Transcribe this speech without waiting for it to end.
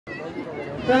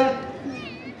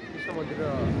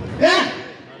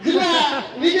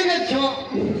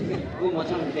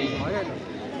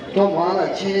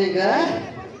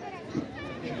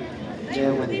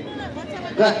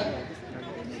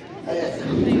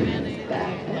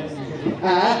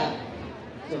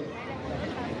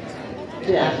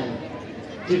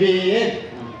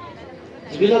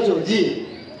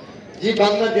जी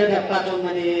बंद they they Patan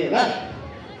money ला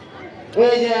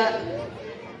ओए जा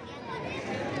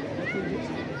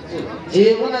जी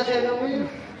बना से ना मुझे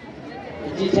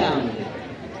जी चाम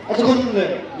अच्छा कौन है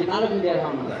ये नाला कौन दिया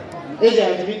हम ए जा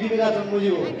जी भी का तुम मुझे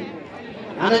हो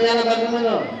आना जाना बात में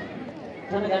लो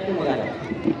थाने काट के मगा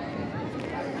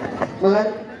मगा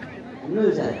नूल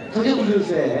से थोड़ी नूल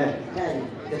से है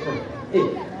देखो ए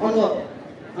अन्नो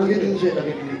अंगे दिन से तक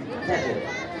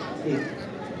ए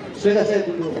सुधा से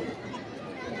dulu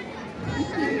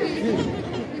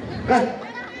kan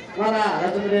mana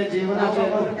ratu mereji mana apa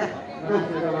nah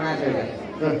sudah mana saja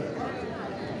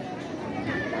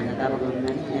anda tahu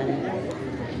bagaimana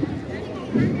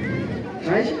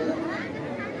guys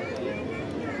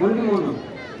mana no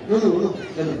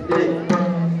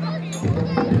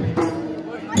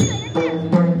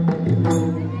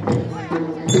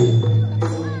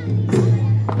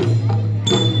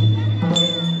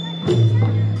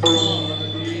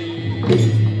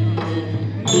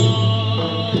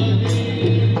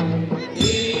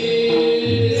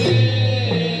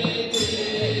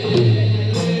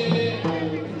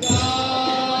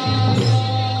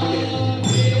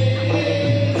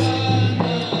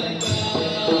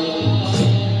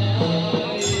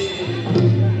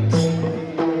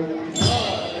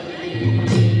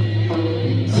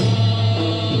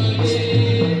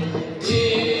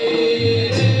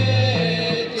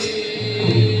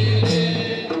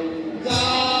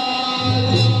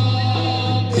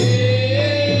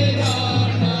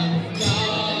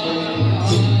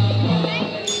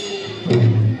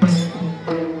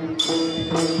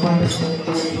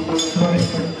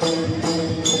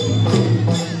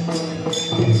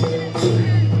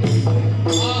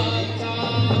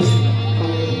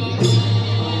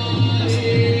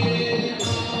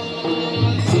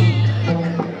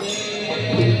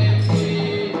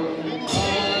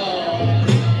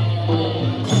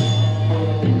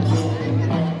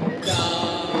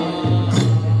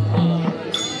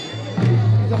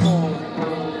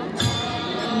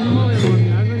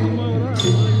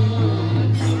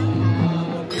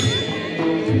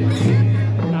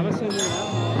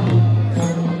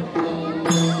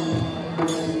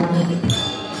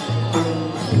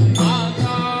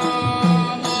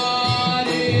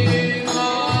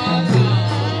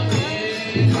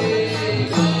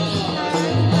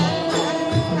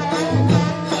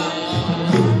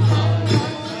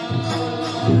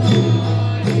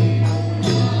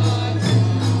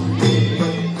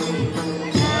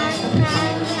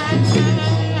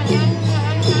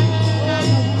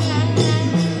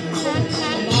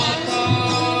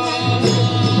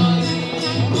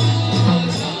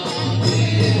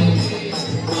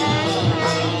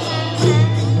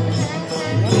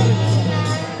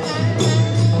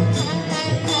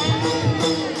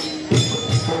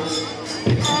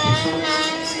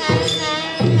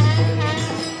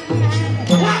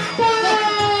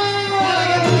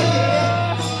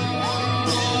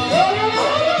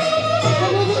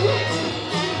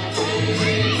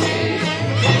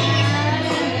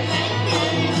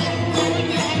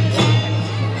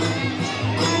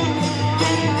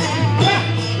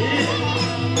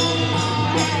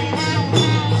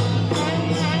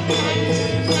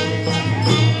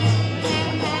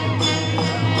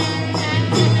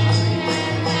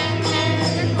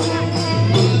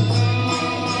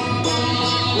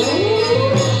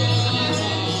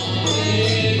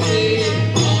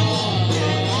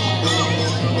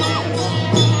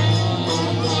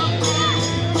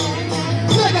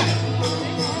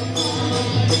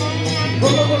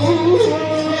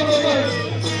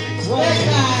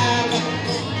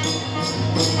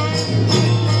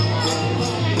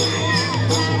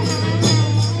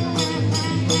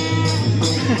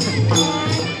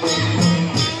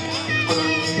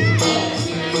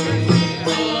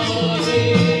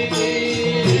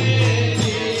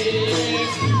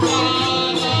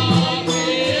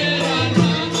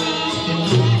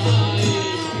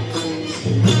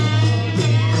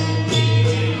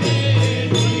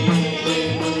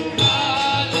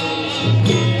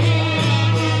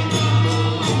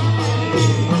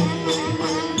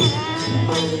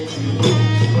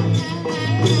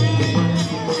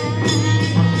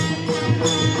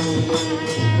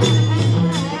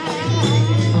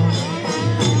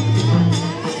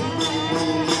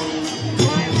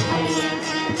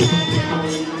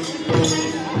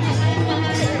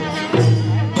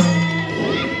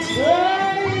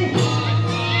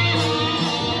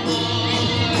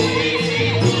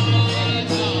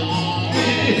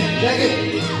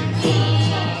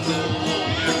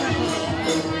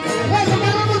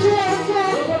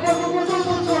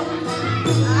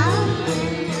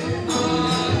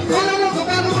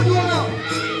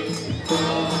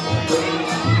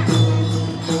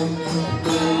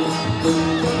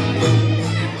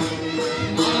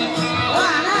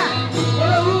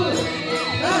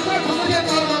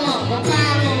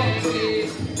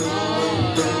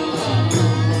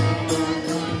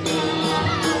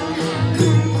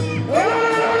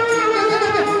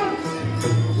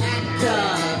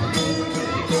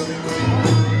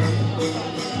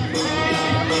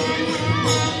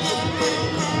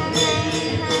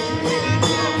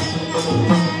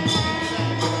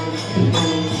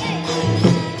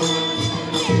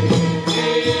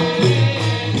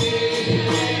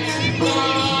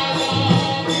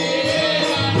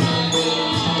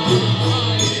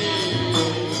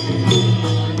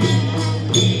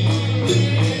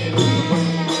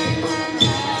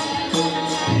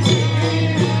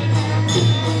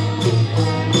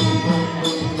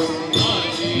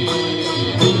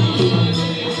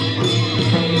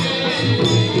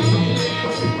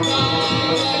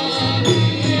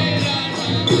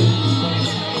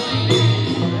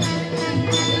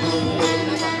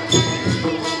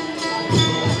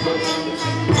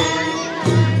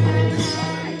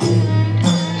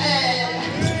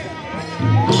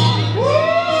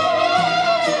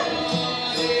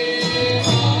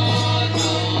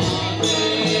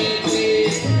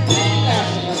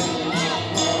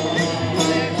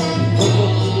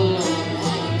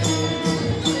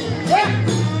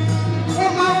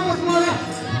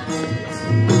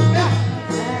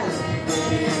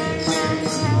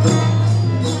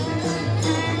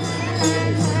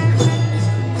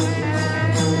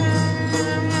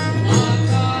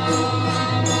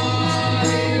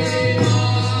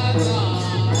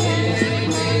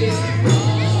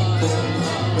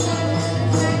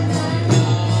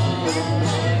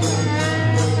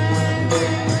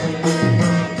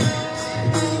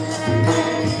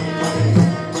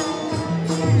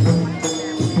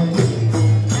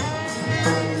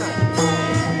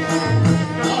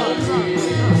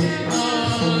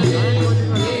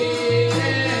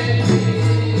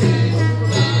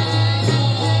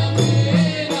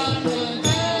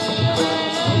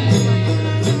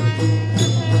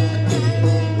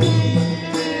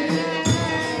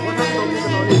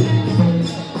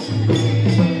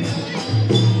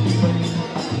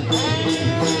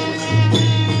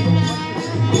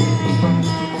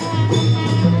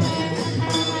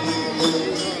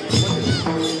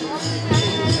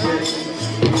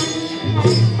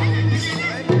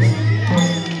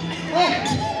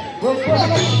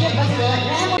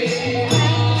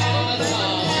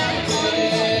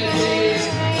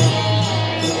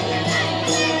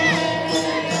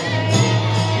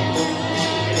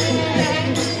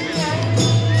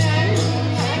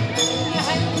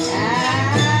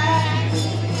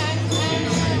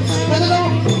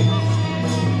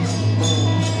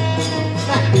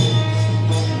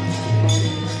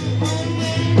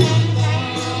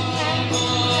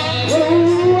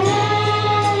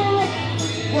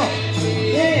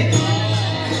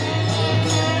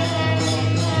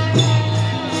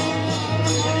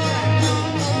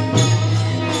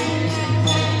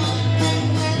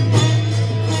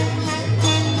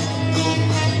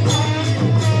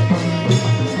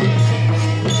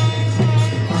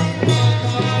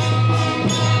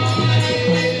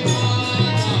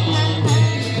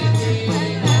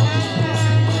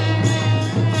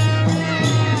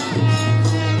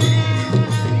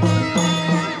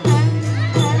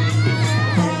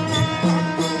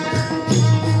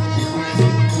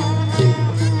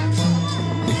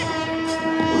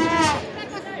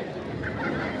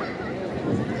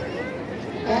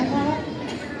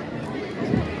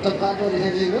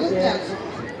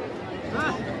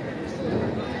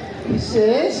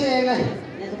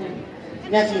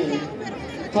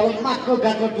Kalau makko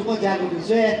gagal duko jago di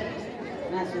saya,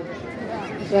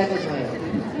 saya tu saya.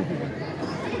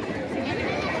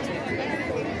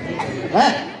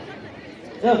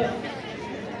 Jom,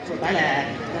 balik,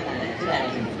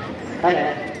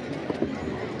 balik.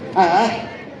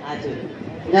 Aduh,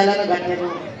 nyala tu gagal tu.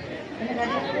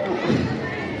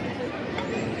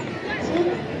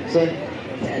 Saya.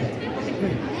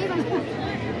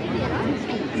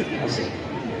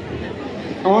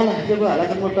 Oh lah, coba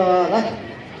lah motor lah.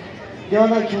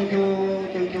 Dyola chung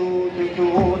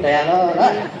dah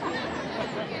lah.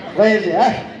 Baik je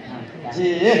ah.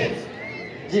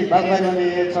 जी भगवान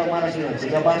में सब मानस में जी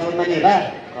का बात सुनना नहीं रहा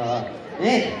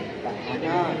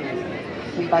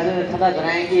बाजू थोड़ा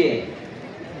बनाएंगे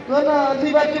तो ना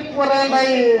दिवार की पुरान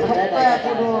भाई हफ्ता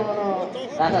को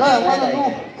mana nu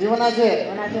जीवन आजे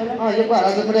ये बार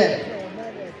आजे मरे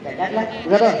काटला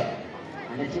गरा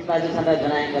आणि ची बाजू थोड़ा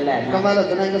बनाएंगे ला कमाल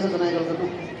बनाएंगे से बनाएंगे तो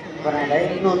बनाए लाई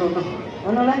नो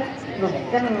ला नो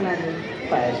क्या ना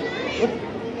पाए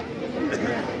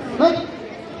नो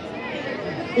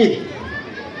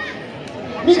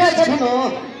니가 잡노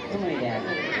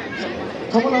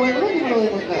정말 나와요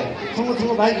그러니까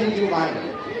정말 많이 지르고 말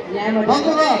냐마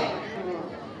방금아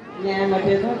냐마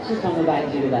돼서 수상을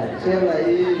많이 지르다 세월아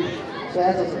이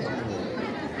쇠서